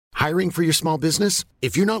Hiring for your small business?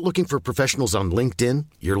 If you're not looking for professionals on LinkedIn,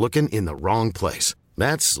 you're looking in the wrong place.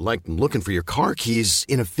 That's like looking for your car keys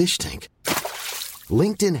in a fish tank.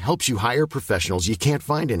 LinkedIn helps you hire professionals you can't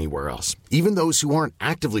find anywhere else, even those who aren't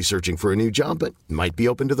actively searching for a new job but might be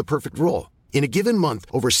open to the perfect role. In a given month,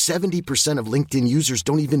 over 70% of LinkedIn users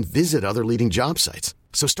don't even visit other leading job sites.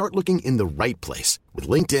 So start looking in the right place. With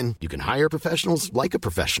LinkedIn, you can hire professionals like a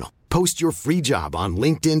professional. Post your free job on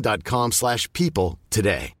linkedin.com/people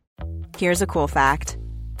today. Here's a cool fact.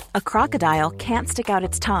 A crocodile can't stick out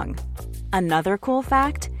its tongue. Another cool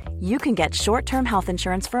fact, you can get short-term health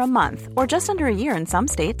insurance for a month or just under a year in some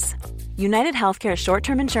states. United Healthcare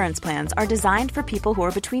short-term insurance plans are designed for people who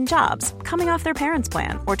are between jobs, coming off their parents'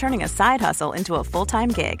 plan, or turning a side hustle into a full-time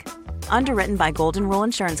gig. Underwritten by Golden Rule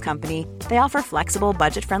Insurance Company, they offer flexible,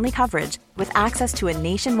 budget-friendly coverage with access to a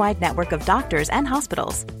nationwide network of doctors and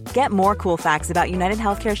hospitals. Get more cool facts about United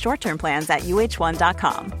Healthcare short-term plans at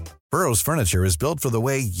uh1.com. Burrow's furniture is built for the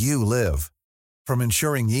way you live. From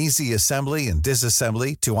ensuring easy assembly and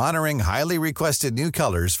disassembly to honoring highly requested new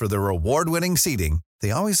colors for their award-winning seating,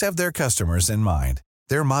 they always have their customers in mind.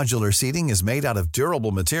 Their modular seating is made out of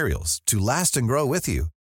durable materials to last and grow with you.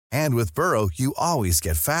 And with Burrow, you always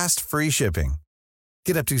get fast, free shipping.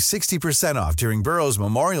 Get up to 60% off during Burrow's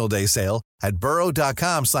Memorial Day sale at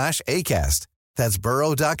burrow.com/ACAST. That's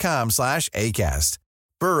burrow.com/ACAST.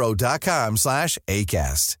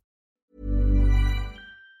 burrow.com/ACAST.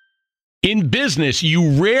 In business,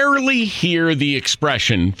 you rarely hear the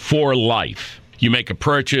expression "for life." You make a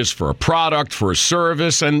purchase for a product, for a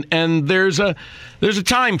service, and there's a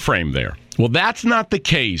time frame there. Well, that's not the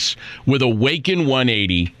case with Awaken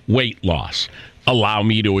 180 weight loss. Allow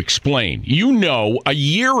me to explain. You know, a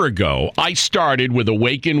year ago, I started with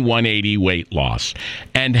Awaken 180 weight loss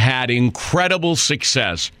and had incredible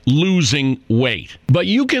success losing weight. But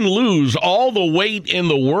you can lose all the weight in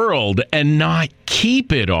the world and not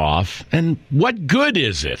keep it off. And what good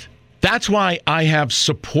is it? That's why I have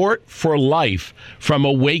support for life from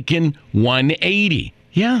Awaken 180.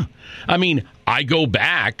 Yeah. I mean, I go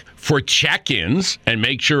back for check-ins and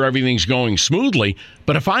make sure everything's going smoothly.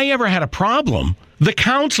 But if I ever had a problem, the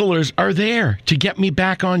counselors are there to get me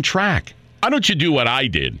back on track. Why don't you do what I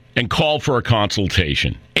did and call for a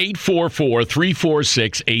consultation?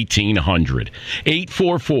 844-346-1800.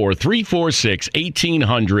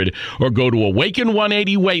 844-346-1800 or go to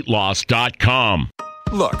awaken180weightloss.com.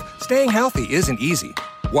 Look, staying healthy isn't easy.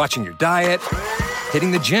 Watching your diet,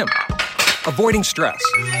 hitting the gym, avoiding stress.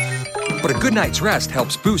 But a good night's rest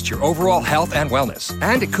helps boost your overall health and wellness.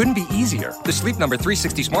 And it couldn't be easier. The Sleep Number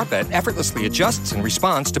 360 Smart Bed effortlessly adjusts and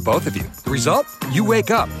responds to both of you. The result? You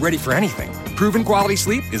wake up ready for anything. Proven quality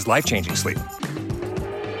sleep is life-changing sleep.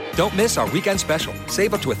 Don't miss our weekend special.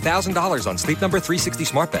 Save up to $1,000 on Sleep Number 360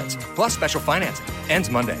 Smart Beds, plus special financing.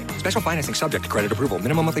 Ends Monday. Special financing subject to credit approval.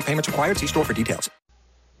 Minimum monthly payments required. See store for details.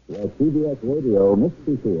 The CBS Radio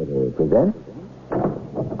Mystery Theater presents...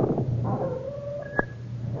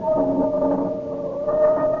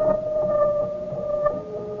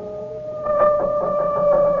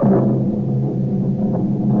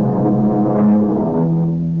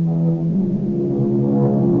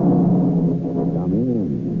 Come in.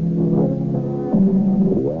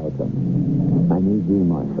 Welcome. I'm E.G.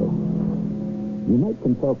 Marshall. You might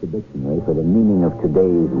consult the dictionary for the meaning of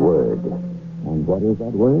today's word. And what is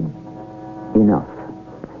that word? Enough.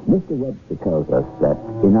 Mr. Webster tells us that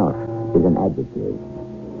enough is an adjective.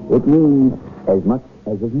 It means as much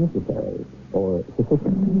as is necessary or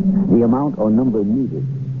sufficient. The amount or number needed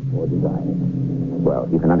or desired. Well,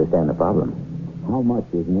 you can understand the problem. How much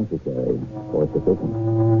is necessary or sufficient?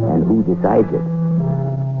 And who decides it?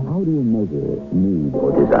 How do you measure need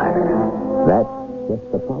or desire? That's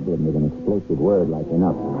just the problem with an explosive word like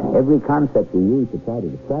enough. Every concept we use to try to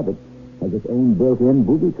describe it has its own built-in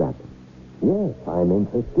booby trap. Yes, I'm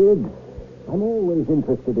interested. I'm always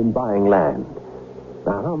interested in buying land.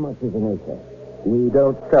 Now, how much is an acre? We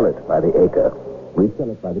don't sell it by the acre. We sell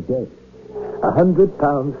it by the day. 100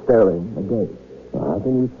 pounds sterling a day. How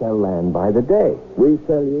can you sell land by the day? We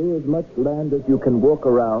sell you as much land as you can walk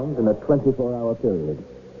around in a 24-hour period.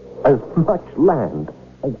 As much land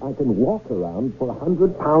as I can walk around for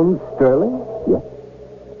 100 pounds sterling? Yes.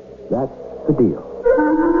 That's the deal.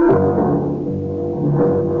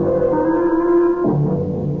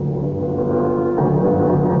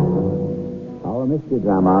 Our mystery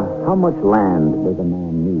drama, How Much Land Does a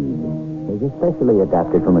Man Need, is especially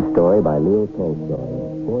adapted from a story by Leo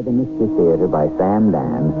Tolstoy for the Mystery Theater by Sam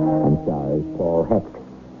Dan and stars Paul Hecht.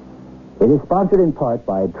 It is sponsored in part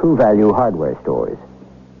by True Value Hardware Stores.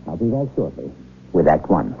 I'll be back shortly with Act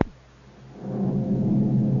One.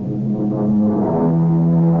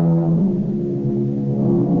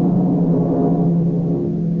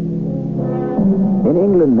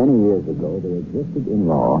 existed in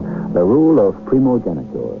law the rule of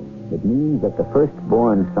primogeniture. It means that the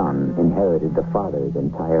firstborn son inherited the father's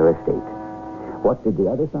entire estate. What did the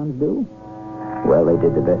other sons do? Well, they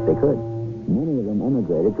did the best they could. Many of them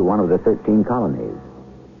emigrated to one of the 13 colonies.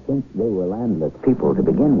 Since they were landless people to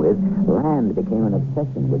begin with, land became an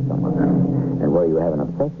obsession with some of them. And where you have an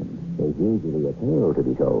obsession, there's usually a tale to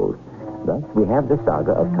be told. Thus, we have the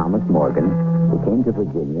saga of Thomas Morgan, who came to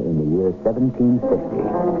Virginia in the year 1750,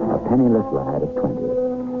 a penniless lad of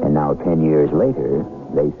 20. And now, 10 years later,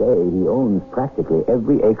 they say he owns practically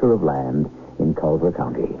every acre of land in Culver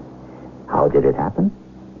County. How did it happen?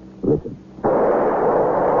 Listen.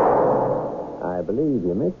 I believe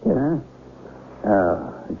you missed him. Huh?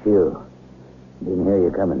 Oh, it's you. Didn't hear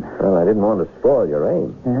you coming. Well, I didn't want to spoil your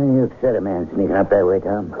aim. You upset a man sneaking up that way,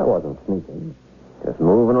 Tom. I wasn't sneaking. Just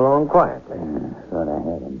moving along quietly. Thought I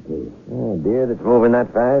had him, too. A deer that's moving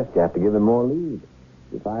that fast, you have to give him more lead.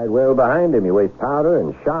 You fired well behind him. You waste powder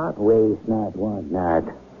and shot. Waste not, want not.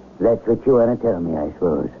 That's what you want to tell me, I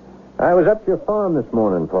suppose. I was up to your farm this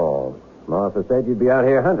morning, Paul. Martha said you'd be out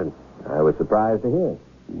here hunting. I was surprised to hear.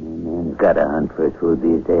 Man's got to hunt for his food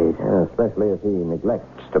these days. Yeah, especially if he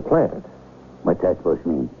neglects to plant it. What's that supposed to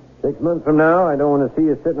mean? 6 months from now, I don't want to see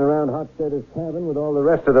you sitting around Hotstetter's cabin with all the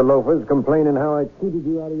rest of the loafers complaining how I cheated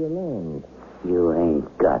you out of your land. You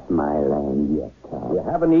ain't got my land yet, Tom. You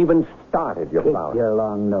haven't even started your Keep plowing. your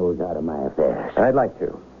long nose out of my affairs. I'd like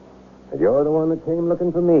to. But you're the one that came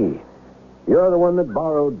looking for me. You're the one that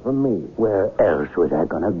borrowed from me. Where else was I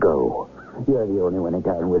going to go? You're the only one in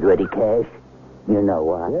town with ready cash. You know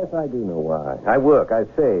why? Yes, I do know why. I work, I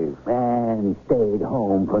save. And stayed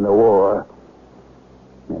home from the war.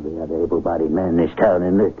 Every other able-bodied man in this town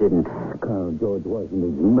enlisted in Colonel George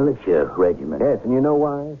Washington's militia regiment. Yes, and you know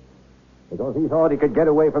why? Because he thought he could get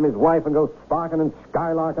away from his wife and go sparking and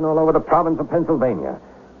skylarking all over the province of Pennsylvania.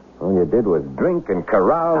 All you did was drink and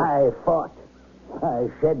carouse. I fought. I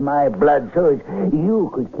shed my blood so as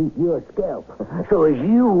you could keep your scalp. So as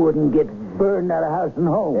you wouldn't get burned out of house and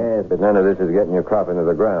home. Yes, but none of this is getting your crop into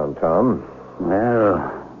the ground, Tom. Well,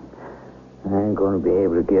 I ain't going to be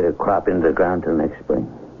able to get a crop into the ground till next spring.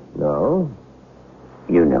 No?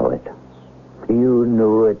 You know it. You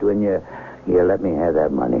knew it when you let me have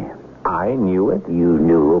that money. I knew it? You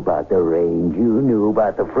knew about the rains. You knew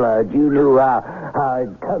about the floods. You knew how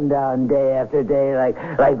it'd come down day after day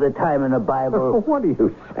like the time in the Bible. What are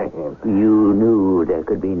you saying? You knew there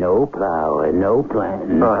could be no plow and no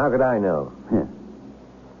planting. Oh, how could I know?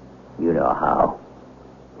 You know how.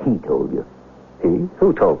 He told you. He?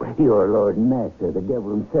 Who told me? Your Lord and Master, the devil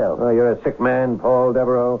himself. Oh, you're a sick man, Paul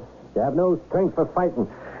Devereaux. You have no strength for fighting.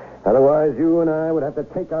 Otherwise, you and I would have to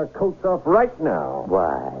take our coats off right now.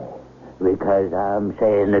 Why? Because I'm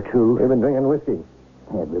saying the truth. You've been drinking whiskey.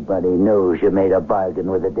 Everybody knows you made a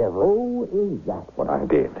bargain with the devil. Oh, is that what I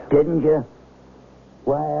did? Didn't you?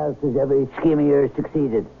 Why else has every scheme of yours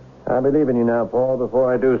succeeded? I believe in you now, Paul.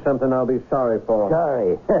 Before I do something I'll be sorry for.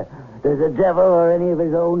 Sorry? Does the devil or any of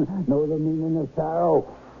his own know the meaning of sorrow?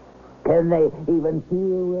 Can they even feel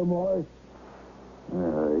remorse?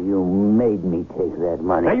 You made me take that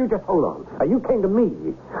money. Now, you just hold on. You came to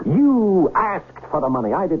me. You asked for the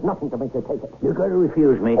money. I did nothing to make you take it. You're going to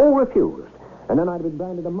refuse me? Oh, refused. And then I'd been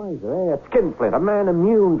branded a miser, a skinflint, a man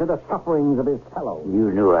immune to the sufferings of his fellows.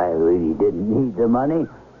 You knew I really didn't need the money.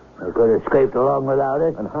 I could have scraped along without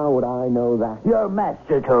it. And how would I know that? Your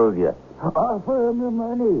master told you. Offer him the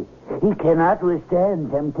money. He cannot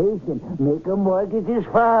withstand temptation. Make him mortgage his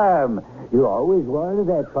farm. You always wanted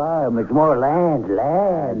that farm. It's more land.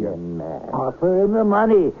 You're mad. Offer him the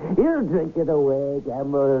money. He'll drink it away,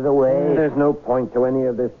 gamble it away. There's no point to any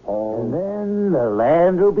of this, Paul. And then the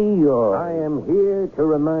land will be yours. I am here to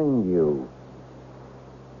remind you.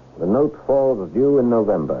 The note falls due in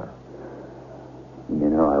November. You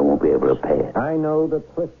know I won't be able to pay it. I know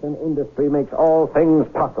that thrift and industry makes all things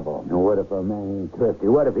possible. And what if a man ain't thrifty?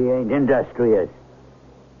 What if he ain't industrious?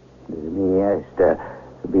 Does it mean he has to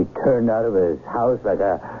be turned out of his house like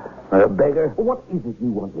a beggar? What is it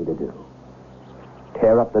you want me to do?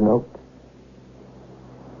 Tear up the note?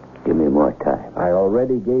 Give me more time. I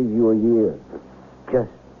already gave you a year.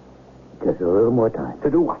 Just a little more time. To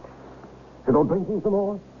do what? To go drinking some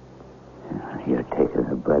more? You're taking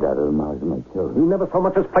the bread out of the mouths of my children. You never so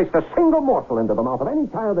much as placed a single morsel into the mouth of any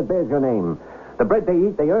child that bears your name. The bread they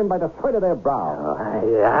eat, they earn by the sweat of their brow.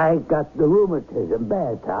 Oh, I got the rheumatism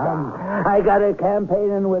bad, Tom. I got it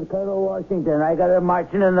campaigning with Colonel Washington. I got it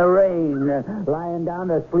marching in the rain, lying down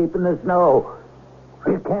to sleep in the snow.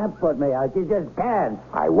 You can't put me out. You just can't.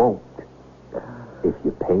 I won't. If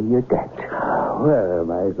you pay your debt. Where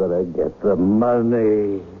am I going to get the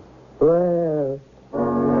money? Where?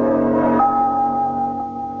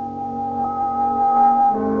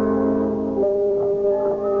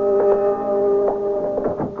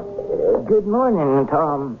 Good morning,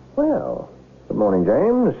 Tom. Well, good morning,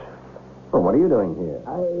 James. Well, what are you doing here?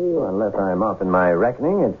 Well, unless I'm off in my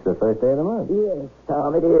reckoning, it's the first day of the month. Yes,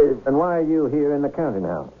 Tom, it is. Then why are you here in the counting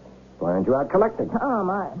house? Why aren't you out collecting? Tom,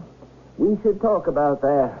 we should talk about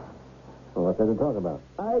that. Well, what's there to talk about?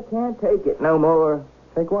 I can't take it no more.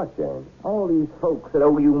 Take what, James? All these folks that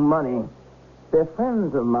owe you money, they're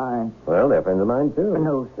friends of mine. Well, they're friends of mine, too.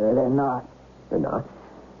 No, sir, they're not. They're not?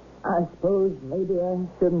 I suppose maybe I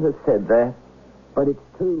shouldn't have said that, but it's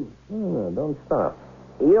true. Oh, don't stop.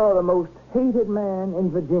 You're the most hated man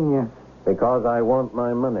in Virginia. Because I want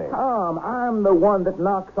my money. Tom, I'm the one that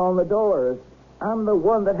knocks on the doors. I'm the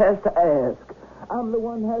one that has to ask. I'm the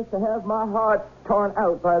one that has to have my heart torn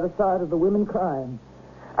out by the sight of the women crying.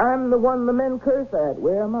 I'm the one the men curse at.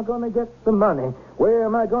 Where am I going to get the money? Where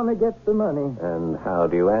am I going to get the money? And how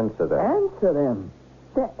do you answer that? Answer them.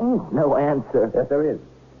 There ain't no answer. Yes, there is.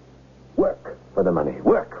 Work for the money.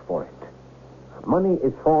 Work for it. Money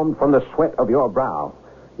is formed from the sweat of your brow.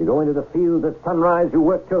 You go into the fields at sunrise, you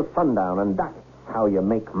work till sundown, and that's how you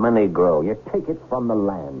make money grow. You take it from the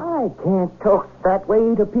land. I can't talk that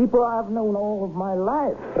way to people I've known all of my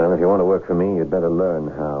life. Well, if you want to work for me, you'd better learn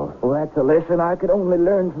how. Well, that's a lesson I could only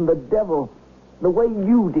learn from the devil, the way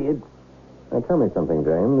you did. Now, tell me something,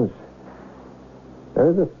 James.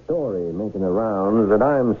 There's a story making the rounds that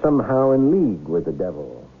I'm somehow in league with the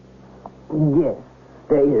devil. Yes,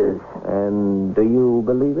 there is. And do you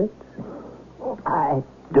believe it? I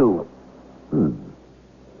do.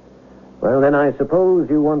 Well, then I suppose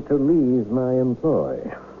you want to leave my employ.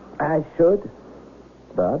 I should.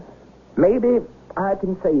 But? Maybe I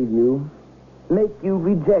can save you. Make you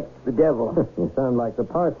reject the devil. You sound like the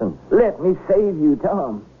parson. Let me save you,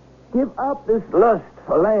 Tom. Give up this lust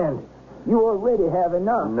for land. You already have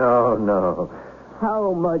enough. No.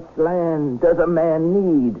 How much land does a man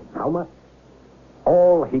need? How much?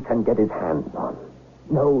 All he can get his hands on.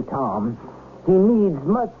 No, Tom. He needs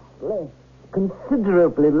much less.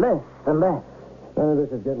 Considerably less than that. None of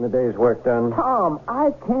this is getting the day's work done. Tom,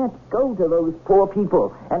 I can't go to those poor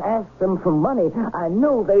people and ask them for money I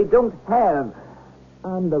know they don't have.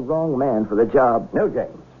 I'm the wrong man for the job. No,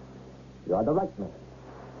 James. You are the right man.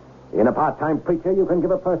 In a part-time preacher, you can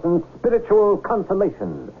give a person spiritual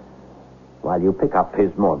consolation while you pick up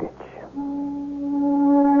his mortgage.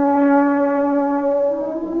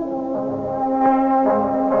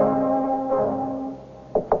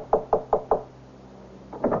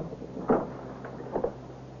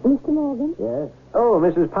 Mr. Morgan? Yes? Oh,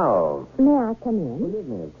 Mrs. Powell. May I come in? Good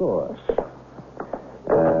evening, of course.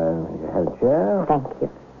 You have a chair? Thank you.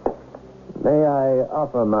 May I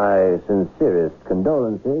offer my sincerest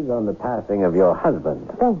condolences on the passing of your husband?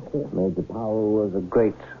 Thank you. Major Powell was a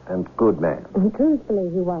great and good man. Truthfully,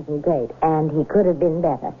 he wasn't great, and he could have been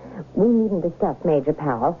better. We needn't discuss Major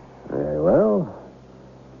Powell. Very well.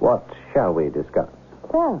 What shall we discuss?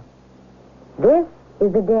 So, this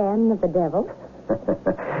is the den of the devil?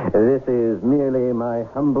 This is merely my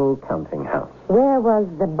humble counting house. Where was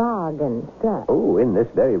the bargain struck? Oh, in this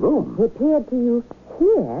very room. He appeared to you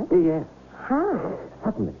here? Yes. How?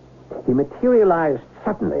 Suddenly. He materialized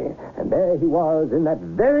suddenly, and there he was in that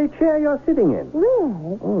very chair you're sitting in.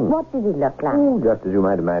 Really? What did he look like? Oh, just as you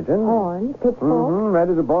might imagine. Horns, pitchfork? Red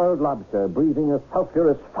as a boiled lobster, breathing a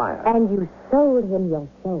sulphurous fire. And you sold him your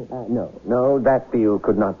soul? No, that deal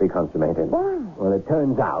could not be consummated. Why? Well, it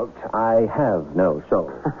turns out I have no soul.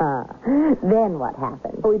 Then what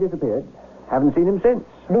happened? Oh, he disappeared. Haven't seen him since.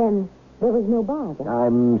 Then there was no bargain.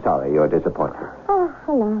 I'm sorry you're disappointed. Oh,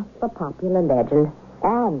 alas, a popular legend.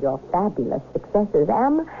 And your fabulous successes.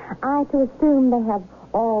 Am I to assume they have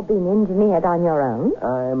all been engineered on your own?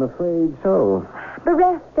 I'm afraid so.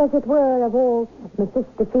 Bereft, as it were, of all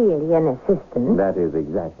Mephistophelian assistance. That is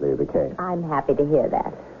exactly the case. I'm happy to hear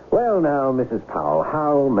that. Well, now, Mrs. Powell,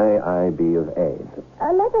 how may I be of aid?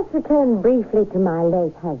 Let us return briefly to my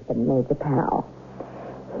late husband, Major Powell.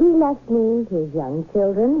 He left me his young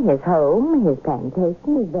children, his home, his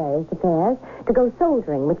plantation, his various affairs, to go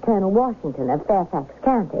soldiering with Colonel Washington of Fairfax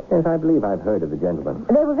County. Yes, I believe I've heard of the gentleman.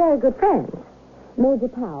 They were very good friends. Major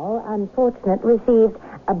Powell, unfortunate, received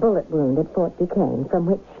a bullet wound at Fort Duquesne, from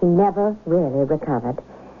which he never really recovered.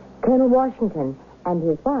 Colonel Washington and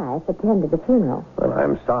his wife attended the funeral. Well,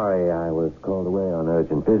 I'm sorry I was called away on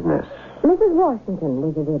urgent business. Mrs. Washington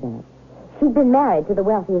was a widow. She'd been married to the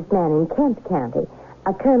wealthiest man in Kent County,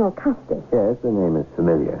 a Colonel Custis. Yes, the name is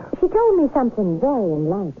familiar. She told me something very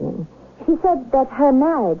enlightening. She said that her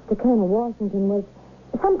marriage to Colonel Washington was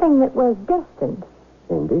something that was destined.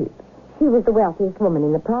 Indeed. She was the wealthiest woman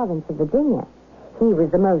in the province of Virginia. He was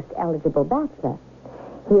the most eligible bachelor.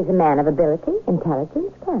 He is a man of ability,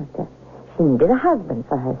 intelligence, character. She needed a husband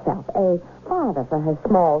for herself, a father for her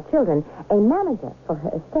small children, a manager for her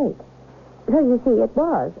estate. So you see, it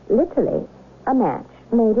was literally a match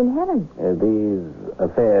made in heaven. These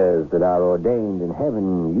affairs that are ordained in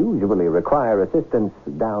heaven usually require assistance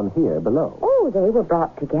down here below. Oh, they were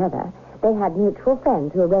brought together. They had mutual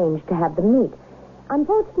friends who arranged to have them meet.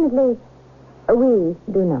 Unfortunately, we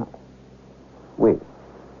do not. We?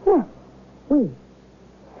 Yes, we.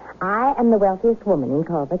 I am the wealthiest woman in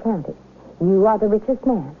Culver County. You are the richest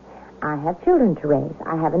man. I have children to raise.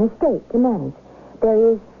 I have an estate to manage.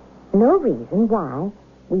 There is no reason why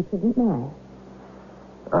we shouldn't marry.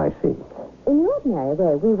 I see. In the ordinary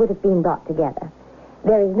way, we would have been brought together.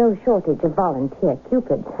 There is no shortage of volunteer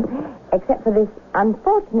cupids, except for this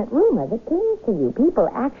unfortunate rumor that clings to you. People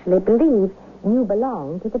actually believe you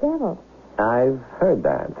belong to the devil. I've heard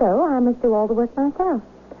that. So I must do all the work myself.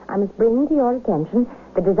 I must bring to your attention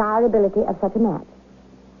the desirability of such a match.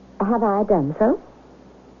 Have I done so?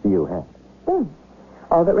 You have. Then,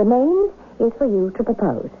 all that remains is for you to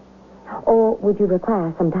propose. Or would you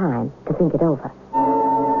require some time to think it over?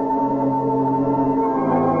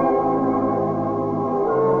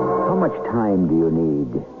 How much time do you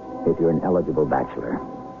need if you're an eligible bachelor?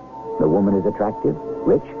 The woman is attractive,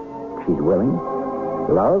 rich, she's willing.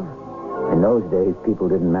 Love? In those days, people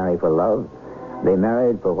didn't marry for love. They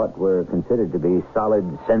married for what were considered to be solid,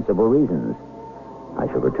 sensible reasons. I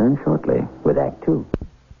shall return shortly with Act Two.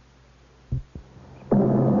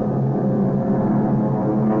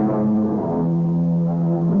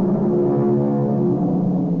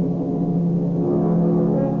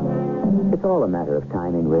 It's all a matter of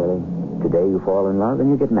timing, really. Today you fall in love and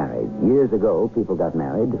you get married. Years ago, people got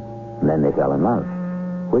married, and then they fell in love.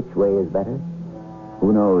 Which way is better?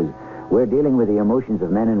 Who knows? We're dealing with the emotions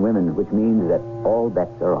of men and women, which means that all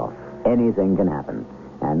bets are off. Anything can happen.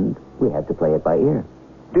 And we have to play it by ear.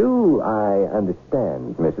 Do I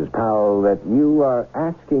understand, Mrs. Powell, that you are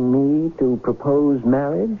asking me to propose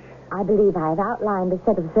marriage? I believe I have outlined a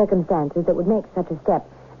set of circumstances that would make such a step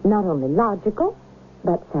not only logical,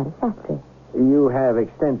 but satisfactory. You have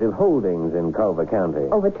extensive holdings in Culver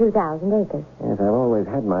County. Over 2,000 acres. Yes, I've always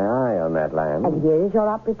had my eye on that land. And here is your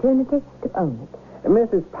opportunity to own it.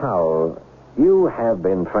 Mrs. Powell, you have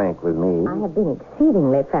been frank with me. I have been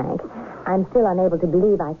exceedingly frank. I'm still unable to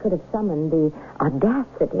believe I could have summoned the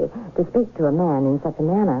audacity to speak to a man in such a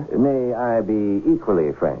manner. May I be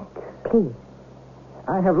equally frank? Please.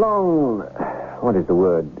 I have long... what is the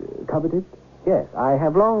word? Coveted? Yes, I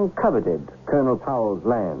have long coveted Colonel Powell's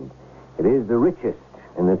land. It is the richest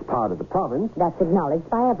in this part of the province. That's acknowledged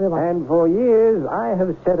by everyone. And for years, I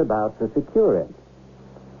have set about to secure it.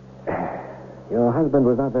 Your husband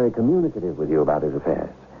was not very communicative with you about his affairs.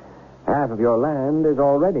 Half of your land is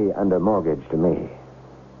already under mortgage to me.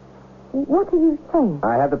 What are you saying?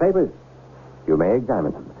 I have the papers. You may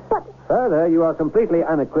examine them. But... Further, you are completely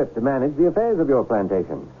unequipped to manage the affairs of your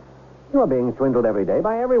plantation. You are being swindled every day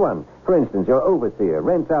by everyone. For instance, your overseer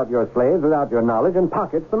rents out your slaves without your knowledge and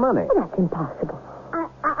pockets the money. Well, that's impossible.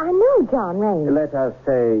 I know John Raines. Let us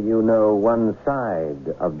say you know one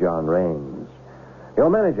side of John Raines. Your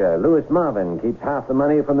manager, Louis Marvin, keeps half the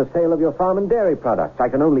money from the sale of your farm and dairy products. I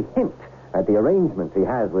can only hint at the arrangements he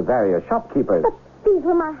has with various shopkeepers. But these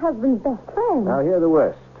were my husband's best friends. Now, hear the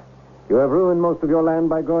worst. You have ruined most of your land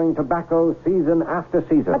by growing tobacco season after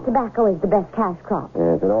season. But tobacco is the best cash crop.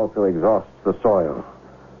 Yes, it also exhausts the soil.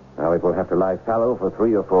 Now, it will have to lie fallow for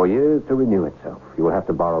 3 or 4 years to renew itself. You will have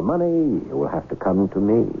to borrow money. You will have to come to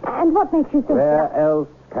me. And what makes you think Where that? else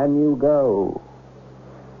can you go?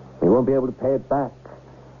 You won't be able to pay it back.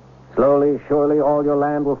 Slowly, surely, all your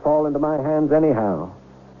land will fall into my hands anyhow.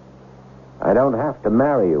 I don't have to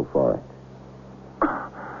marry you for it.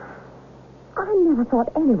 I never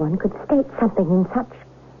thought anyone could state something in such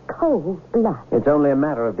cold blood. It's only a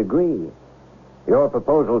matter of degree. Your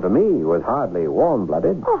proposal to me was hardly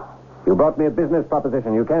warm-blooded. Oh. You brought me a business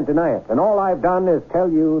proposition. You can't deny it. And all I've done is tell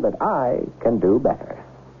you that I can do better.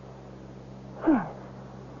 Yes.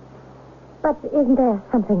 But isn't there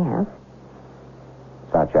something else?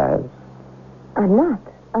 Such as? I'm not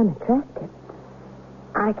unattractive.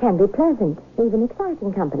 I can be pleasant, even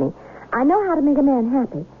exciting company. I know how to make a man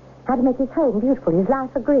happy, how to make his home beautiful, his life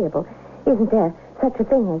agreeable. Isn't there such a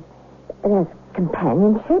thing as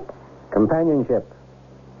companionship? Companionship.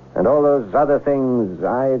 And all those other things,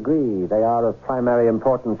 I agree, they are of primary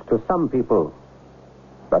importance to some people,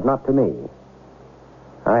 but not to me.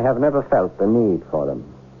 I have never felt the need for them.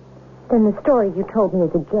 Then the story you told me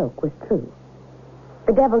as a joke was true.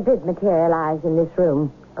 The devil did materialize in this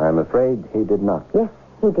room. I'm afraid he did not. Yes,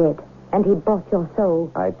 he did. And he bought your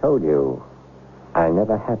soul. I told you, I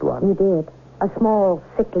never had one. You did. A small,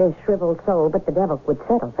 sickly, shriveled soul, but the devil would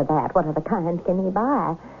settle for that. What other kind can he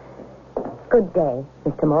buy? Good day,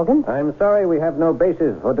 Mr. Morgan. I'm sorry we have no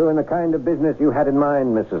basis for doing the kind of business you had in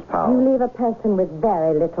mind, Mrs. Powell. You leave a person with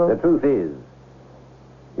very little. The truth is,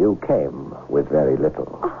 you came with very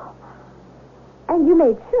little. Oh. And you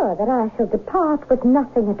made sure that I shall depart with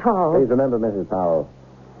nothing at all. Please remember, Mrs. Powell,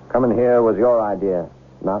 coming here was your idea,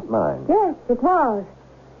 not mine. Yes, it was.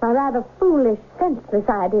 My rather foolish, senseless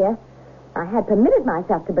idea. I had permitted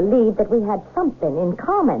myself to believe that we had something in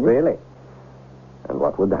common. Really? And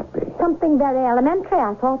what would that be? Something very elementary,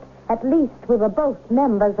 I thought. At least we were both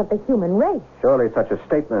members of the human race. Surely such a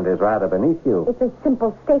statement is rather beneath you. It's a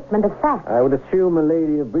simple statement of fact. I would assume a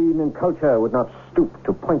lady of breeding and culture would not stoop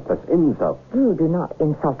to pointless insults. You do not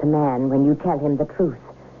insult a man when you tell him the truth.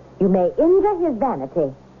 You may injure his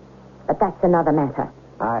vanity, but that's another matter.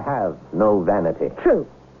 I have no vanity. True.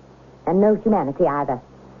 And no humanity either.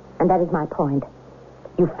 And that is my point.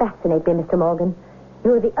 You fascinate me, Mr. Morgan.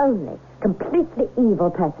 You're the only completely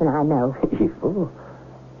evil person I know. Evil?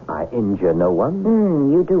 I injure no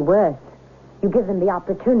one? You do worse. You give them the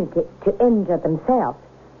opportunity to injure themselves.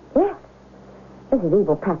 Yes. This is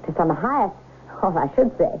evil practice on the highest, or I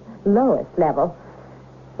should say, lowest level.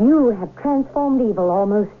 You have transformed evil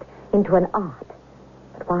almost into an art.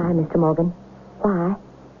 But why, Mr. Morgan? Why?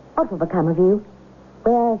 What will become of you?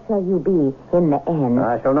 Where shall you be in the end?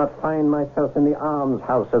 I shall not find myself in the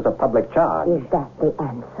almshouse as a public charge. Is that the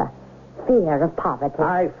answer? Fear of poverty?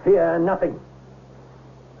 I fear nothing.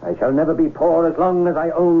 I shall never be poor as long as I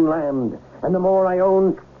own land. And the more I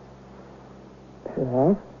own...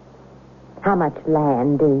 Yes? How much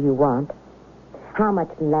land do you want? How much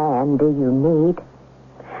land do you need?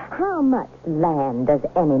 How much land does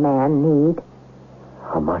any man need?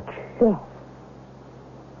 How much? Yes.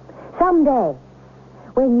 Someday,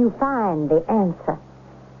 when you find the answer,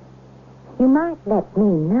 you might let me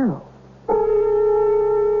know.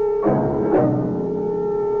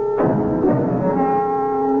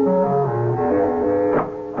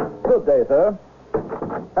 Good day, sir.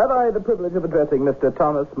 Have I the privilege of addressing Mr.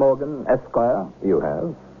 Thomas Morgan, Esquire? You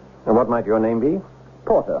have. And what might your name be?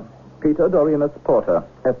 Porter. Peter Doremus Porter,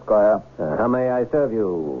 Esquire. How may I serve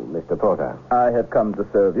you, Mr. Porter? I have come to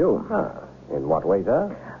serve you. In what way,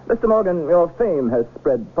 sir? Mr. Morgan, your fame has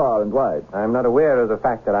spread far and wide. I'm not aware of the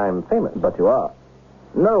fact that I'm famous. But you are.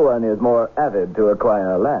 No one is more avid to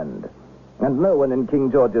acquire land. And no one in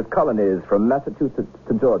King George's colonies from Massachusetts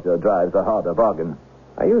to Georgia drives a harder bargain.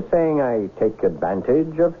 Are you saying I take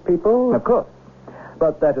advantage of people? Of course.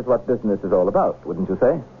 But that is what business is all about, wouldn't you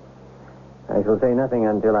say? I shall say nothing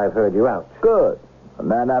until I've heard you out. Good. A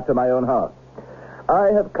man after my own heart. I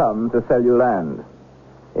have come to sell you land.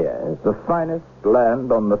 Yes? The finest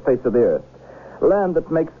land on the face of the earth. Land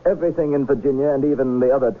that makes everything in Virginia and even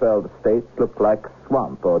the other 12 states look like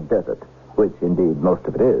swamp or desert, which indeed most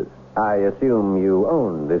of it is. I assume you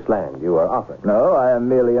own this land you are offering. No, I am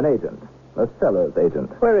merely an agent. A seller's agent.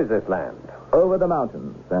 Where is this land? Over the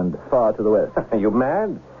mountains and far to the west. Are you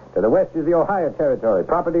mad? To the west is the Ohio Territory,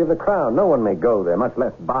 property of the Crown. No one may go there, much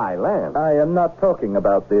less buy land. I am not talking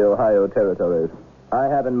about the Ohio Territories. I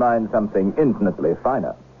have in mind something infinitely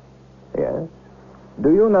finer. Yes?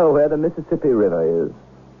 Do you know where the Mississippi River is?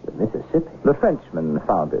 The Mississippi? The Frenchmen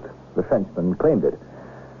found it. The Frenchmen claimed it.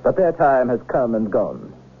 But their time has come and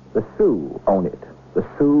gone. The Sioux own it. The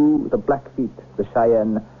Sioux, the Blackfeet, the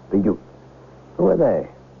Cheyenne, the Ute. Who are they?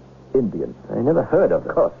 Indians. I never heard of them.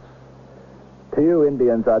 Of course. To you,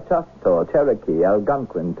 Indians are Choctaw, Cherokee,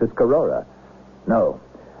 Algonquin, Tuscarora. No,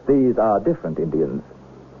 these are different Indians.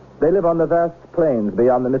 They live on the vast plains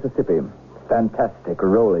beyond the Mississippi. Fantastic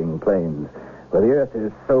rolling plains, where the earth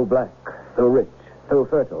is so black, so rich, so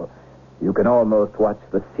fertile, you can almost watch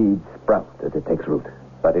the seed sprout as it takes root.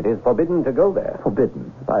 But it is forbidden to go there.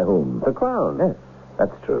 Forbidden? By whom? The Crown. Yes,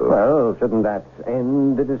 that's true. Well, shouldn't that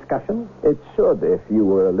end the discussion? It should if you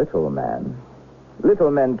were a little man.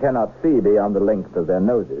 Little men cannot see beyond the length of their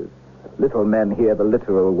noses. Little men hear the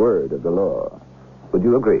literal word of the law. Would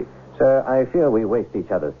you agree? Sir, I fear we waste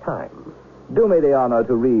each other's time. Do me the honor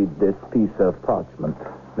to read this piece of parchment,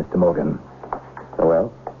 Mr. Morgan. Oh,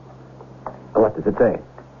 well? What does it say?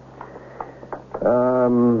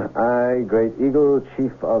 I, Great Eagle,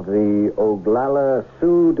 Chief of the Oglala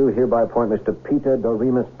Sioux, do hereby appoint Mr. Peter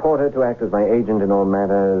Doremus Porter to act as my agent in all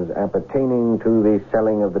matters appertaining to the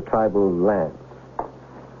selling of the tribal lands.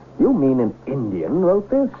 You mean an Indian wrote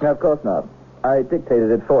this? Of course not. I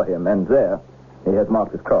dictated it for him, and there, he has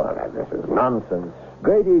marked his cross. Oh, this is nonsense.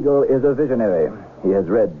 Great Eagle is a visionary. He has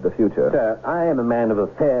read the future. Sir, I am a man of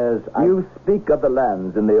affairs. You speak of the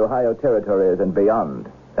lands in the Ohio Territories and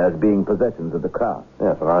beyond. as being possessions of the crown.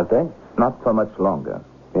 Yes, aren't they? Not for much longer.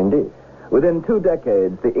 Indeed. Within 2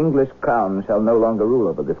 decades, the English crown shall no longer rule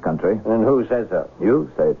over this country. And who says so? You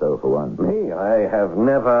say so, for one. Me? I have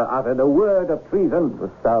never uttered a word of treason. The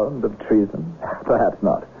sound of treason? Perhaps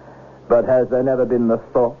not. But has there never been the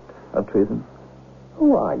thought of treason?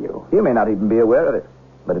 Who are you? You may not even be aware of it,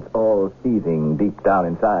 but it's all seething deep down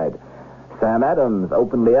inside. Sam Adams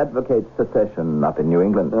openly advocates secession up in New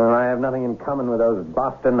England. I have nothing in common with those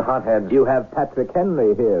Boston hotheads. You have Patrick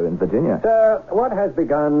Henry here in Virginia. Sir, what has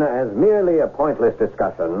begun as merely a pointless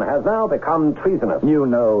discussion has now become treasonous. You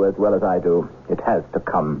know as well as I do, it has to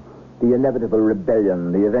come. The inevitable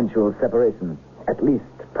rebellion, the eventual separation. At least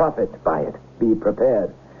profit by it. Be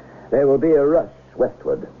prepared. There will be a rush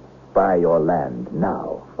westward. Buy your land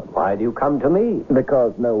now. But why do you come to me?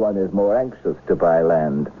 Because no one is more anxious to buy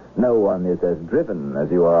land. No one is as driven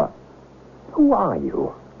as you are. Who are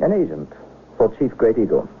you? An agent for Chief Great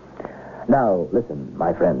Eagle. Now, listen,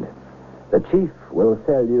 my friend. The chief will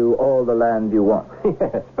sell you all the land you want.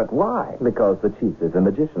 Yes, but why? Because the chief is a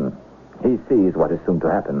magician. He sees what is soon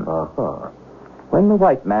to happen. Uh-huh. When the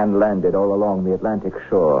white man landed all along the Atlantic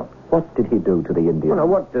shore, what did he do to the Indian? Well,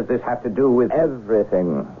 now, what does this have to do with...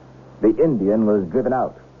 Everything. The Indian was driven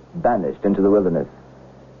out, banished into the wilderness.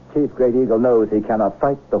 Chief Great Eagle knows he cannot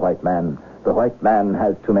fight the white man. The white man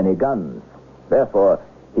has too many guns. Therefore,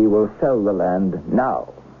 he will sell the land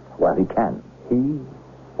now, while he can. He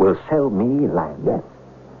will sell me land? Yes.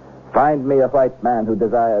 Find me a white man who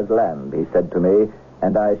desires land, he said to me,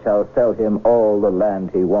 and I shall sell him all the land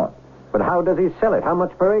he wants. But how does he sell it? How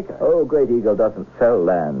much per acre? Oh, Great Eagle doesn't sell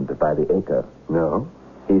land by the acre. No?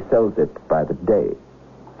 He sells it by the day.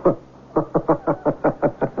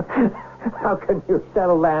 How can you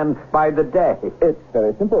sell land by the day? It's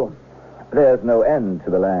very simple. There's no end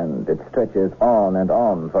to the land. It stretches on and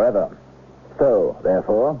on forever. So,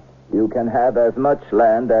 therefore, you can have as much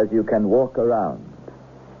land as you can walk around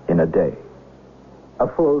in a day. A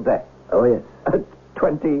full day? Oh, yes. A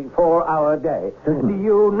 24-hour day? Certainly. Do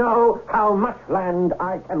you know how much land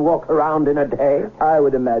I can walk around in a day? I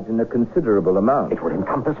would imagine a considerable amount. It would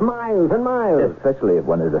encompass miles and miles. Especially if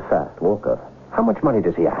one is a fast walker. How much money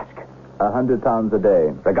does he ask? £100 a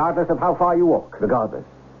day. Regardless of how far you walk? Regardless.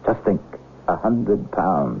 Just think.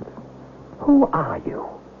 £100. Who are you?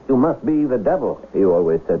 You must be the devil. You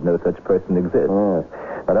always said no such person exists. Yes,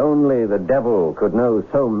 but only the devil could know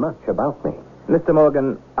so much about me. Mr.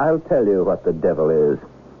 Morgan, I'll tell you what the devil is.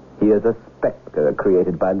 He is a specter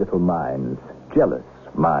created by little minds, jealous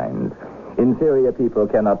minds. Inferior people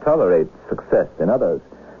cannot tolerate success in others.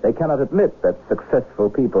 They cannot admit that successful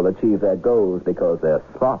people achieve their goals because they're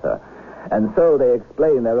smarter. And so they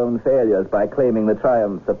explain their own failures by claiming the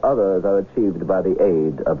triumphs of others are achieved by the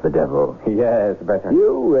aid of the devil. Yes, better.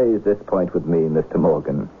 You raise this point with me, Mr.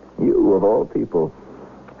 Morgan. You, of all people.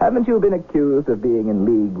 Haven't you been accused of being in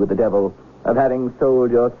league with the devil, of having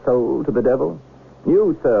sold your soul to the devil?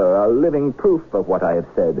 You, sir, are living proof of what I have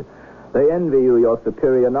said. They envy you your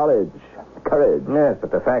superior knowledge, courage. Yes,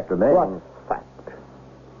 but the fact remains... What fact?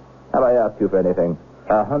 Have I asked you for anything?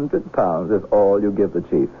 £100 is all you give the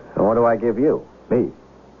chief. And what do I give you? Me?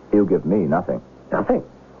 You give me nothing. Nothing?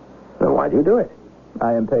 Then why do you do it?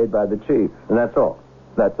 I am paid by the chief. And that's all?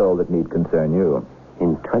 That's all that need concern you.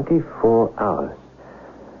 In 24 hours.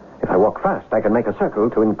 If I walk fast, I can make a circle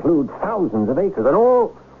to include thousands of acres, and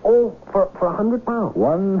all for £100.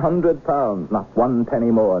 £100. Not 1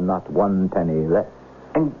 penny more, not 1 penny less.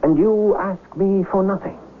 And you ask me for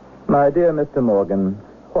nothing? My dear Mr. Morgan,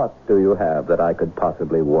 what do you have that I could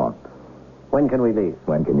possibly want? When can we leave?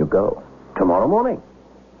 When can you go? Tomorrow morning.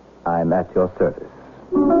 I'm at your service.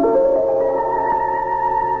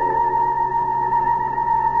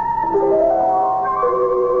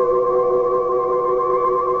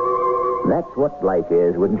 That's what life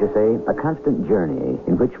is, wouldn't you say? A constant journey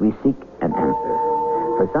in which we seek an answer.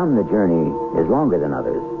 For some, the journey is longer than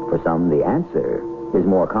others. For some, the answer is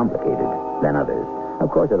more complicated than others.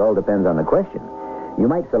 Of course, it all depends on the question. You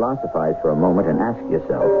might philosophize for a moment and ask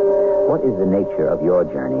yourself, what is the nature of your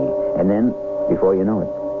journey? And then, before you know it,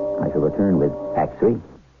 I shall return with Act 3.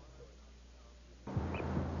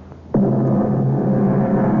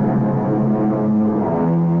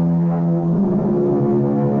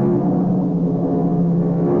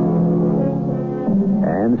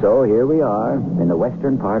 And so here we are in the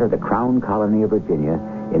western part of the Crown Colony of Virginia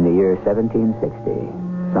in the year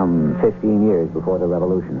 1760, some 15 years before the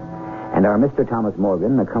Revolution. And our Mr. Thomas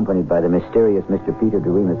Morgan, accompanied by the mysterious Mr. Peter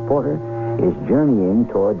Doremus Porter, is journeying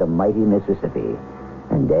toward the mighty Mississippi.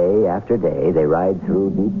 And day after day, they ride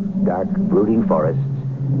through deep, dark, brooding forests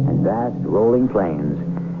and vast, rolling plains.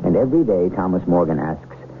 And every day, Thomas Morgan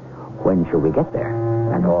asks, When shall we get there?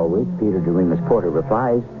 And always Peter Doremus Porter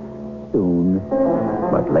replies, soon.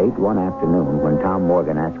 But late one afternoon, when Tom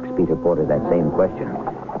Morgan asks Peter Porter that same question,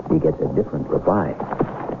 he gets a different reply.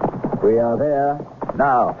 We are there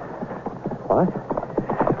now. What?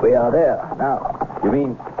 We are there now. You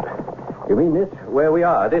mean this, where we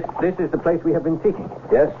are? This is the place we have been seeking?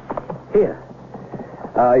 Yes. Here.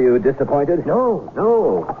 Are you disappointed? No.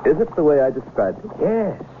 Is it the way I described it?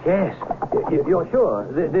 Yes. You're sure?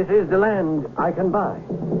 This is the land I can buy?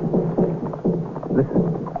 Listen.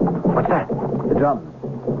 What's that? The drums.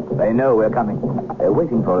 They know we're coming. They're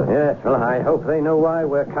waiting for us. Yes, well, I hope they know why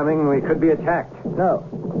we're coming. We could be attacked. No.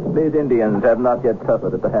 These Indians have not yet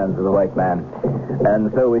suffered at the hands of the white man.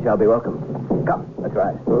 And so we shall be welcome. Come, let's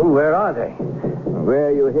ride. Oh, where are they?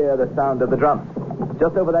 Where you hear the sound of the drums.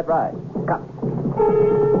 Just over that ride. Come.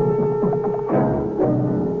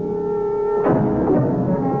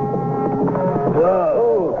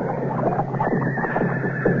 Whoa.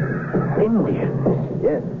 Indians.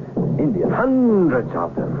 Yes, Indians. Hundreds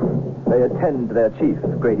of them. They attend their chief,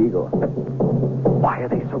 Great Eagle. Why are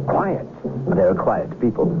they so quiet? They're quiet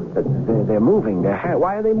people. They're moving their hands.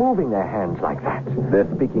 Why are they moving their hands like that? They're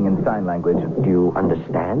speaking in sign language. Do you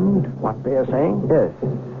understand what they're saying? Yes.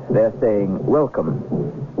 They're saying welcome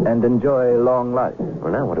and enjoy long life.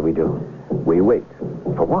 Well, now what do? We wait.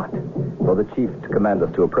 For what? For the chief to command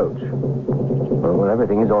us to approach. Well,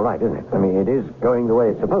 everything is all right, isn't it? I mean, it is going the way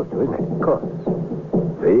it's supposed to, isn't it? Of course.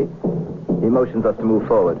 See? He motions us to move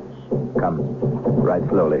forward. Come. Ride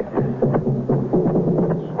slowly. He's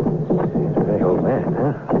a very old man,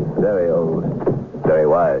 huh? Very old. Very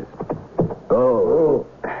wise. Oh.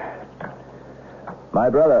 My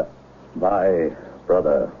brother. My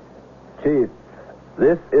brother. Chief,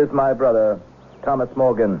 this is my brother, Thomas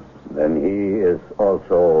Morgan. Then he is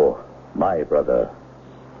also my brother.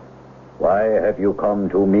 Why have you come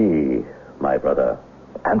to me, my brother?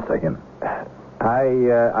 Answer him.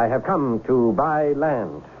 I have come to buy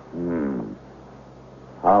land.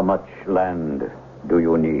 How much land do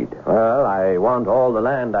you need? Well, I want all the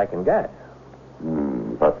land I can get.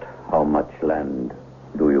 But how much land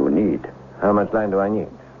do you need? How much land do I need?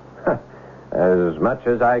 As much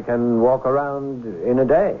as I can walk around in a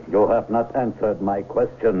day. You have not answered my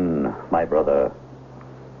question, my brother.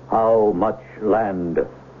 How much land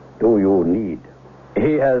do you need?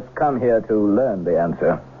 He has come here to learn the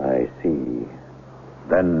answer. I see.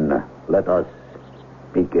 Then let us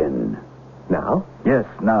begin. Now? Yes,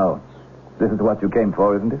 now. This is what you came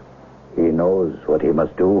for, isn't it? He knows what he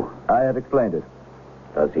must do. I have explained it.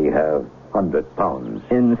 Does he have 100 pounds?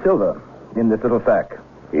 In silver, in this little sack.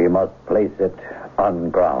 He must place it on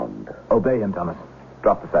ground. Obey him, Thomas.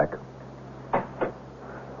 Drop the sack.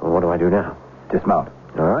 Well, what do I do now? Dismount.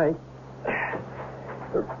 All right.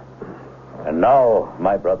 And now,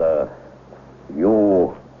 my brother,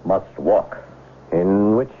 you must walk.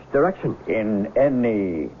 In which direction? In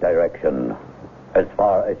any direction, as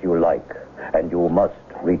far as you like. And you must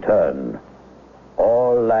return.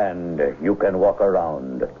 All land you can walk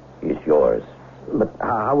around is yours. But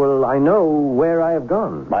how will I know where I have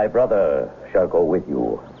gone? My brother shall go with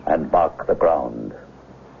you and mark the ground.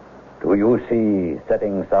 Do you see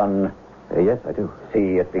setting sun? Yes, I do.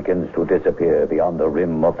 See, it begins to disappear beyond the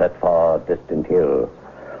rim of that far distant hill.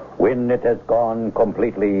 When it has gone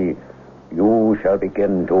completely, you shall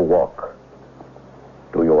begin to walk.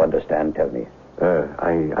 Do you understand? Tell me.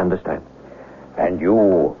 I understand. And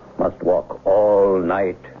you must walk all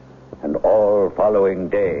night and all following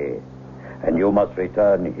day. And you must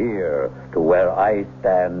return here to where I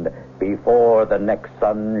stand before the next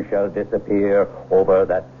sun shall disappear over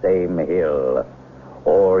that same hill.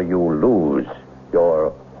 Or you lose your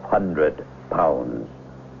 100 pounds.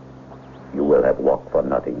 You will have walked for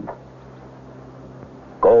nothing.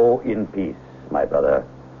 Go in peace, my brother.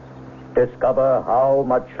 Discover how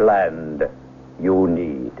much land you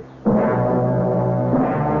need.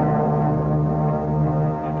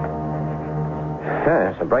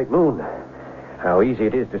 It's a bright moon. How easy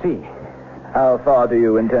it is to see. How far do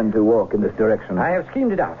you intend to walk in this direction? I have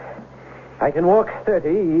schemed it out. I can walk 30,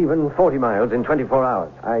 even 40 miles in 24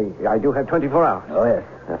 hours. I do have 24 hours. Oh, yes.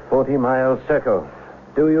 A 40-mile circle.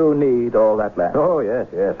 Do you need all that land? Oh, yes,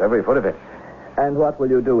 every foot of it. And what will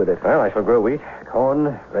you do with it? Well, I shall grow wheat,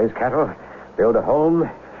 corn, raise cattle, build a home.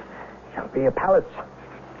 It shall be a palace.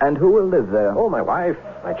 And who will live there? Oh, my wife,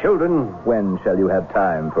 my children. When shall you have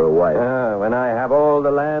time for a wife? When I have all the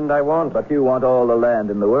land I want. But you want all the land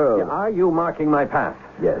in the world. Are you marking my path?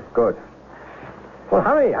 Yes. Good. Well,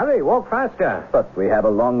 hurry, walk faster. But we have a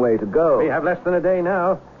long way to go. We have less than a day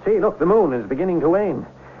now. See, look, the moon is beginning to wane.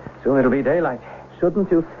 Soon it'll be daylight. Shouldn't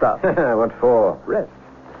you stop? What for? Rest.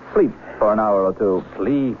 sleep for an hour or two.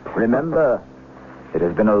 Sleep? Remember, it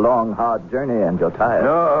has been a long, hard journey and you're tired.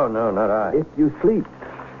 No, not I. If you sleep,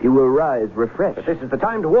 you will rise refreshed. But this is the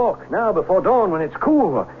time to walk. Now, before dawn, when it's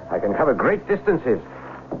cool. I can cover great distances.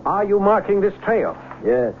 Are you marking this trail?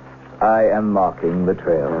 Yes, I am marking the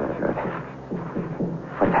trail.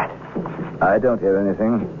 What's that? I don't hear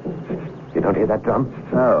anything. You don't hear that drum?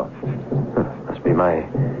 No. Must be my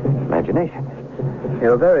imagination.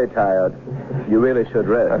 You're very tired. You really should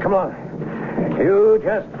rest. Come on. You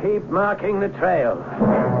just keep marking the trail.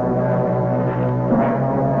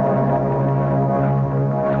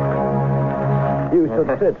 You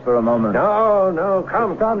should sit for a moment. No,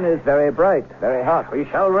 come. The sun is very bright, very hot. We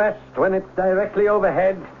shall rest when it's directly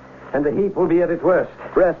overhead, and the heat will be at its worst.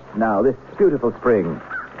 Rest now, this beautiful spring.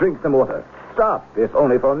 Drink some water. Stop, if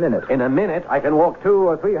only for a minute. In a minute, I can walk 200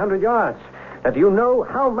 or 300 yards. Do you know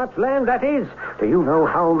how much land that is? Do you know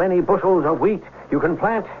how many bushels of wheat you can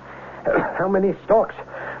plant? How many stalks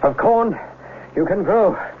of corn you can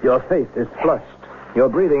grow? Your face is flushed. You're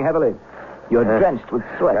breathing heavily. You're drenched with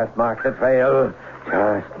sweat. Just mark the trail.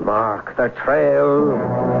 Just mark the trail.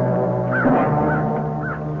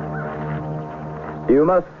 You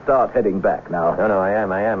must start heading back now. No, I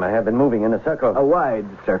am. I have been moving in a circle. A wide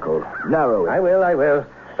circle. Narrow. I will.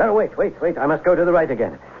 No, wait. I must go to the right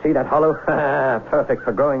again. See that hollow? Perfect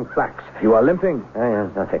for growing flax. You are limping?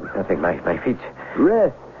 Nothing. My feet.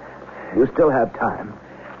 Rest. You still have time.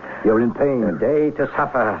 You're in pain. A day to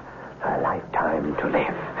suffer, a lifetime to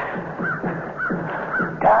live.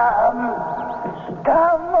 Tom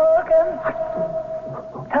Morgan.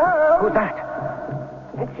 Tom. Who's that?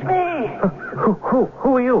 It's me. Who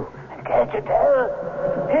are you? Can't you tell?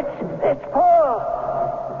 It's Paul.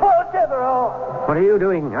 Paul Devereaux. What are you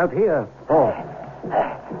doing out here? Oh.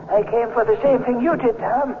 I came for the same thing you did,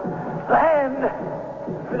 Tom. Land.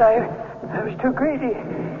 But I was too greedy.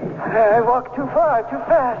 I walked too far, too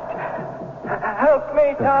fast. Help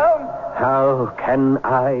me, Tom. How can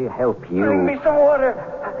I help you? Bring me some water.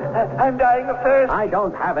 I'm dying of thirst. I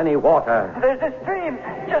don't have any water. There's a stream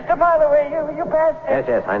just a mile away. You passed it.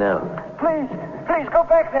 Yes, I know. Please, go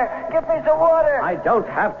back there. Get me some water. I don't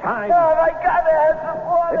have time. Tom, I gotta have some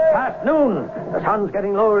water. It's past noon. The sun's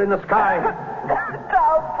getting lower in the sky.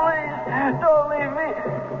 Tom, please. Don't leave me.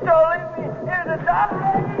 Here to die.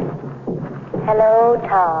 Hello,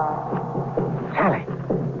 Tom.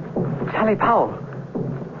 Sally Powell.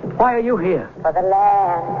 Why are you here? For the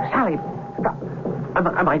land. Sally,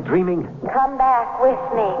 am I dreaming? Come back with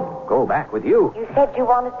me. Go back with you. You said you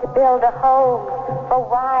wanted to build a home for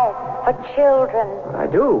wives, for children. I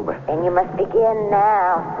do, but... Then you must begin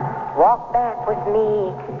now. Walk back with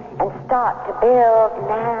me and start to build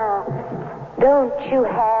now. Don't you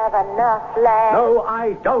have enough land? No,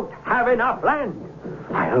 I don't have enough land.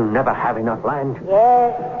 I'll never have enough land.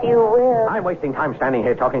 Yes, you will. I'm wasting time standing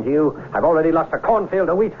here talking to you. I've already lost a cornfield,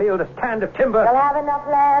 a wheat field, a stand of timber. You'll have enough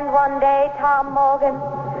land one day, Tom Morgan.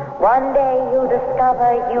 One day you'll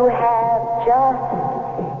discover you have just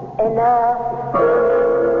enough.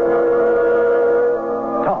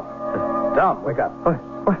 Tom, wake up. What?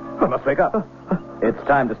 You must wake up. It's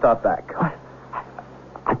time to start back. What?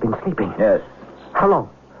 I've been sleeping. Yes. How long?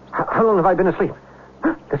 How long have I been asleep?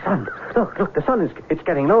 The sun. Look, the sun it's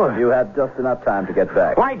getting lower. You had just enough time to get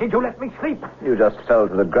back. Why did you let me sleep? You just fell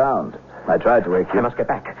to the ground. I tried to wake you. I must get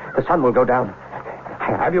back. The sun will go down.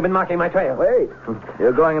 Have you been marking my trail? Wait.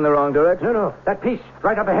 You're going in the wrong direction. No. That piece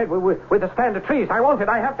right up ahead with the stand of trees. I want it.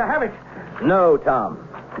 I have to have it. No, Tom.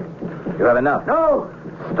 You have enough. No.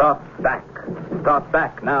 Start back. Start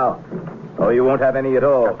back now. Or you won't have any at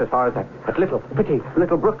all. Just as far as that pretty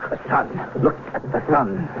little brook. The sun. Look at the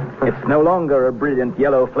sun. It's no longer a brilliant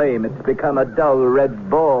yellow flame. It's become a dull red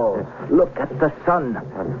ball. Look at the sun.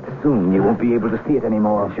 Soon you won't be able to see it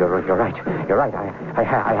anymore. Yes, you're right. I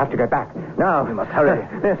have to get back. Now. You must hurry.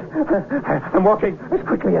 Yes. I'm walking as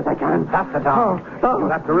quickly as I can. Faster, Tom. You'll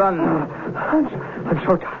have to run. I'm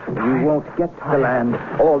so tired. You won't get the land.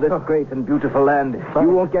 All this great and beautiful land. You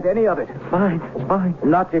won't get any of it. It's mine.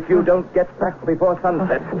 Not if you don't get back before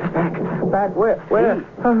sunset. Back where?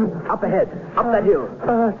 Up ahead. Up that hill.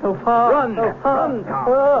 So far. Run. Run,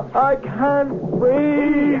 Tom. I can't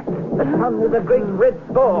breathe. The sun is a great red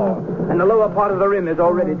ball, and the lower part of the rim is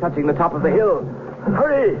already touching the top of the hill.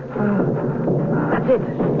 Hurry. That's it.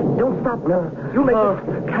 Don't stop. No. You make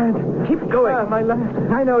it. Can't. Keep going. My leg.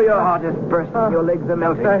 I know your heart is bursting. Your legs are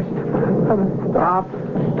melting. Stop.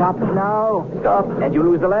 Stop now. Stop. And you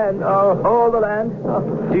lose the land. Oh. All the land. Oh.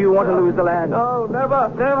 Do you want to lose the land? No,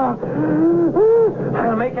 never.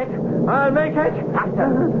 I'll make it.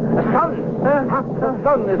 Faster. The sun. The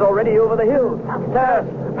sun is already over the hill. Faster.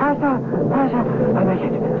 Faster. I'll make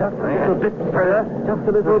it. Just a little bit further. Just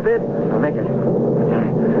a little bit. I'll make it.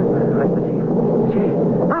 Where's the chief?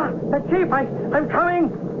 The chief! I'm coming!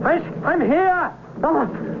 I'm here! Oh,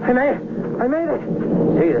 I made it.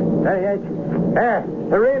 See, there he is. There,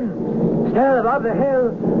 the rim. Still above the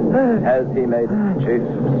hill. Has he made it, Chief?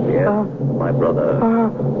 Yes, my brother.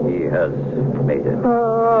 He has made it.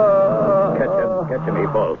 Catch him, he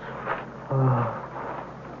falls.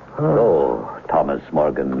 So, Thomas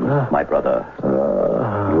Morgan, my brother,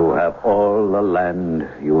 you have all the land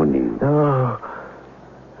you need. No.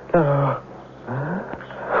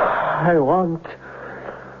 I want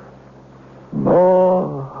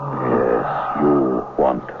more. Yes, you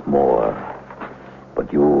want more.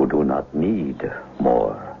 But you do not need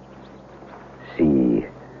more. See,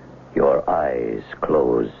 your eyes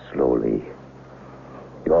close slowly.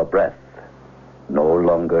 Your breath no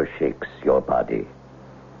longer shakes your body.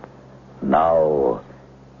 Now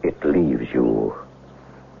it leaves you.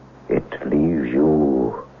 It leaves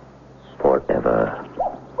you forever.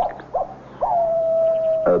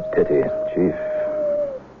 A pity, Chief.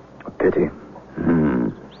 A pity.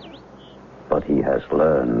 But he has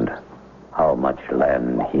learned how much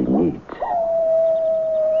land he needs.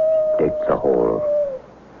 Dig the hole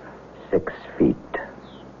 6 feet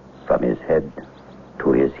from his head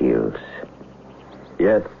to his heels.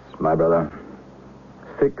 Yes, my brother.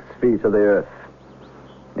 6 feet of the earth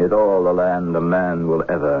is all the land a man will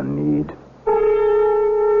ever need.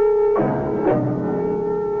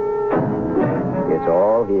 It's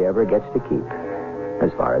all he ever gets to keep,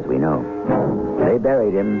 as far as we know. They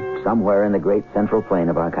buried him somewhere in the great central plain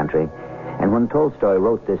of our country, and when Tolstoy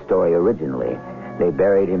wrote this story originally, they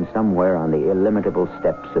buried him somewhere on the illimitable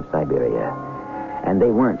steppes of Siberia. And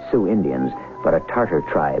they weren't Sioux Indians, but a Tartar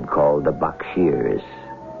tribe called the Bakshirs.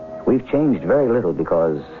 We've changed very little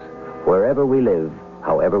because wherever we live,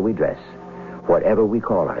 however we dress, whatever we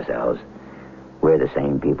call ourselves, we're the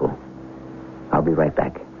same people. I'll be right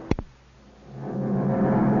back.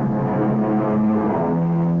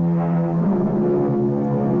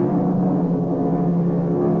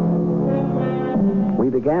 We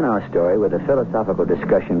began our story with a philosophical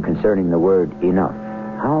discussion concerning the word enough.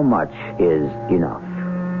 How much is enough?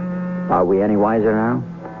 Are we any wiser now?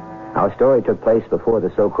 Our story took place before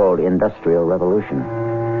the so-called Industrial Revolution.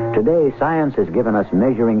 Today, science has given us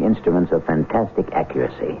measuring instruments of fantastic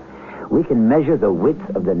accuracy. We can measure the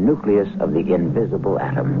width of the nucleus of the invisible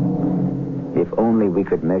atom. If only we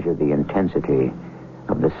could measure the intensity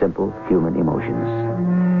of the simple human emotions.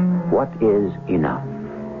 What is enough?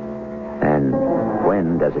 And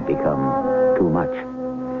when does it become too much?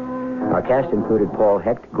 Our cast included Paul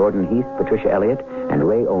Hecht, Gordon Heath, Patricia Elliott, and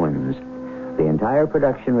Ray Owens. The entire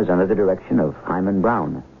production was under the direction of Hyman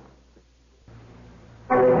Brown.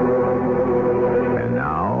 And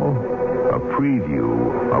now, a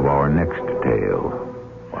preview of our next tale.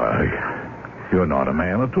 Why, you're not a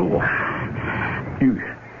man at all.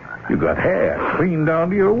 You got hair clean down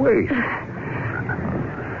to your waist.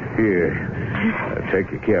 Here,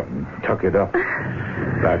 take your cap and tuck it up.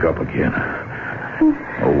 Back up again.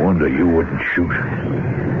 No wonder you wouldn't shoot.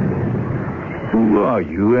 Who are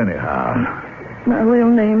you, anyhow? My real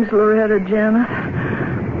name's Loretta Janet.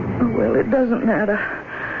 Well, it doesn't matter.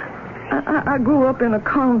 I grew up in a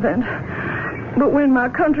convent. But when my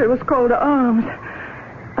country was called to arms,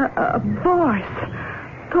 a voice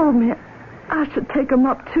told me I should take them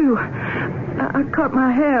up, too. I cut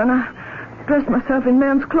my hair and I dressed myself in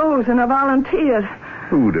men's clothes and I volunteered.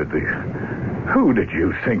 Who did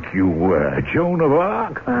you think you were, Joan of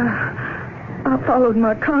Arc? I followed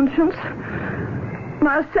my conscience.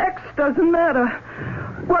 My sex doesn't matter.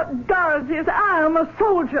 What does is I am a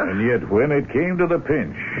soldier. And yet when it came to the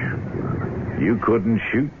pinch, you couldn't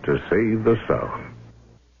shoot to save the South.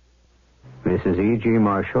 This is E.G.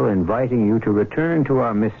 Marshall inviting you to return to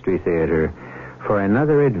our Mystery Theater for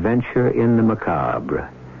another adventure in the macabre.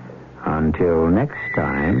 Until next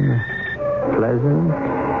time, pleasant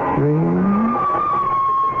dreams.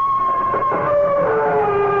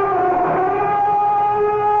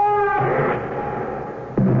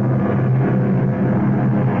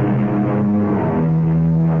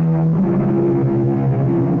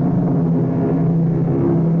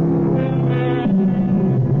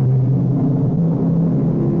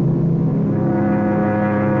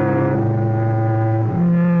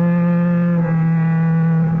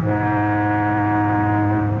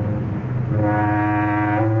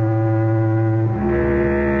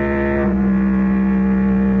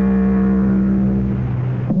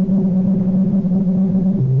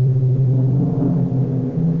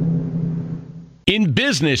 In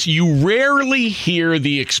business, you rarely hear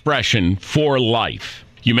the expression "for life."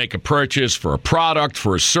 You make a purchase for a product,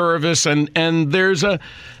 for a service, and there's a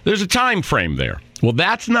time frame there. Well,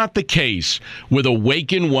 that's not the case with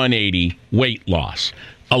Awaken 180 weight loss.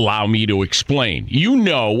 Allow me to explain. You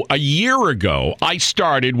know, a year ago, I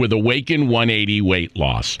started with Awaken 180 weight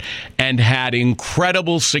loss and had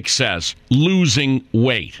incredible success losing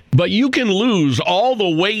weight. But you can lose all the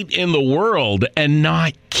weight in the world and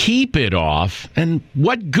not keep it off. And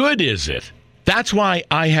what good is it? That's why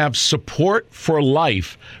I have support for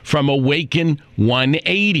life from Awaken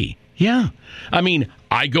 180. Yeah. I mean,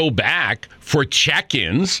 I go back for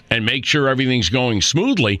check-ins and make sure everything's going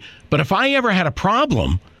smoothly. But if I ever had a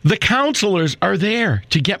problem, the counselors are there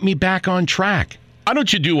to get me back on track. Why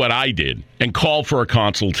don't you do what I did and call for a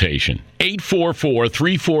consultation?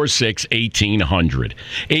 844-346-1800.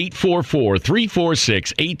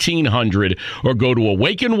 844-346-1800 or go to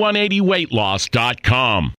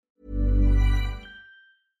awaken180weightloss.com.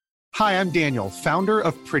 Hi, I'm Daniel, founder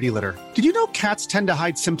of Pretty Litter. Did you know cats tend to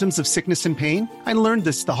hide symptoms of sickness and pain? I learned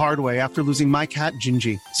this the hard way after losing my cat,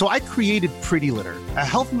 Gingy. So I created Pretty Litter, a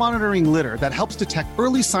health monitoring litter that helps detect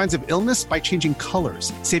early signs of illness by changing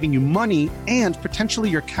colors, saving you money and potentially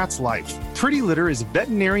your cat's life. Pretty Litter is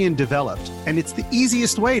veterinarian developed, and it's the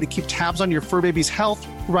easiest way to keep tabs on your fur baby's health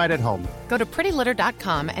right at home. Go to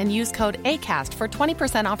prettylitter.com and use code ACAST for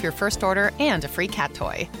 20% off your first order and a free cat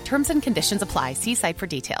toy. Terms and conditions apply. See site for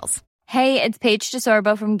details. Hey, it's Paige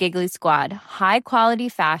DeSorbo from Giggly Squad. High quality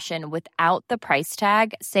fashion without the price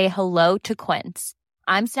tag. Say hello to Quince.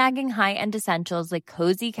 I'm snagging high-end essentials like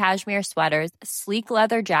cozy cashmere sweaters, sleek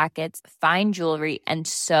leather jackets, fine jewelry, and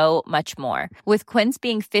so much more. With Quince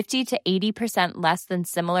being 50 to 80% less than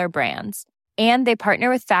similar brands. And they partner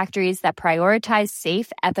with factories that prioritize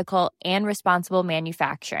safe, ethical, and responsible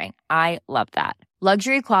manufacturing. I love that.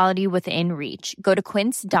 Luxury quality within reach. Go to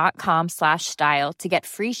quince.com/style to get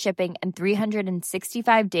free shipping and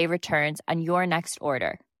 365-day returns on your next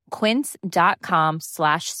order.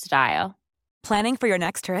 Quince.com/style. Planning for your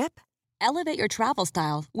next trip? Elevate your travel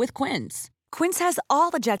style with Quince. Quince has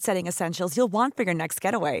all the jet-setting essentials you'll want for your next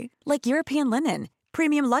getaway, like European linen,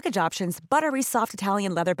 premium luggage options, buttery soft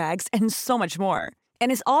Italian leather bags, and so much more.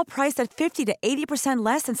 And is all priced at 50 to 80%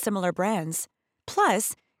 less than similar brands.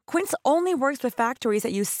 Plus, Quince only works with factories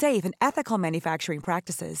that use safe and ethical manufacturing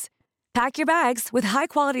practices. Pack your bags with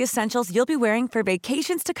high-quality essentials you'll be wearing for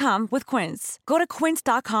vacations to come with Quince. Go to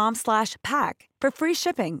quince.com/pack for free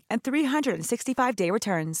shipping and 365-day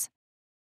returns.